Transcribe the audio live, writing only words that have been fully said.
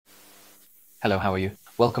Hello, how are you?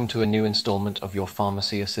 Welcome to a new installment of your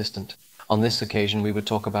Pharmacy Assistant. On this occasion, we would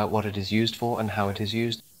talk about what it is used for and how it is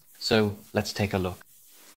used. So let's take a look.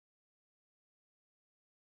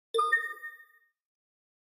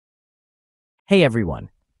 Hey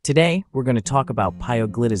everyone! Today, we're going to talk about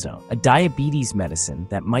Pioglitazone, a diabetes medicine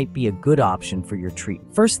that might be a good option for your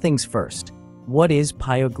treatment. First things first, what is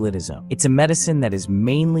Pioglitazone? It's a medicine that is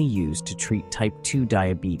mainly used to treat type 2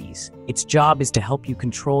 diabetes. Its job is to help you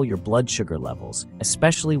control your blood sugar levels,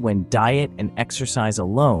 especially when diet and exercise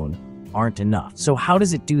alone aren't enough. So how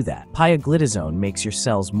does it do that? Pioglitazone makes your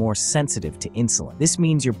cells more sensitive to insulin. This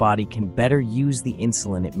means your body can better use the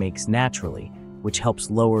insulin it makes naturally, which helps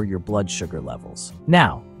lower your blood sugar levels.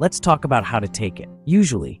 Now, let's talk about how to take it.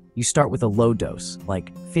 Usually, you start with a low dose,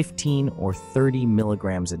 like 15 or 30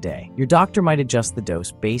 milligrams a day. Your doctor might adjust the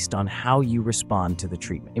dose based on how you respond to the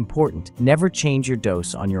treatment. Important, never change your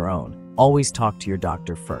dose on your own. Always talk to your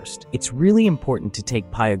doctor first. It's really important to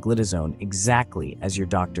take Pioglitazone exactly as your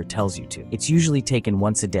doctor tells you to. It's usually taken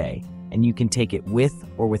once a day, and you can take it with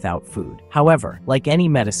or without food. However, like any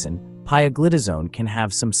medicine, Pioglitazone can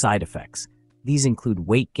have some side effects. These include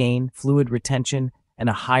weight gain, fluid retention, and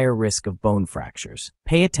a higher risk of bone fractures.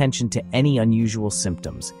 Pay attention to any unusual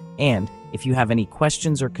symptoms, and if you have any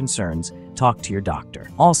questions or concerns, talk to your doctor.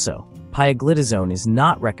 Also, Pioglitazone is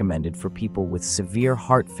not recommended for people with severe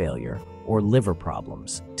heart failure or liver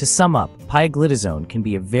problems. To sum up, Pioglitazone can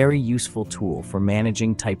be a very useful tool for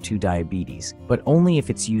managing type 2 diabetes, but only if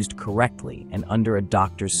it's used correctly and under a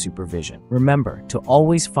doctor's supervision. Remember to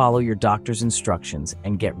always follow your doctor's instructions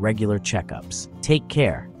and get regular checkups. Take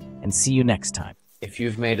care, and see you next time. If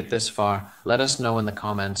you've made it this far, let us know in the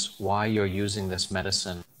comments why you're using this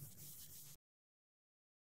medicine.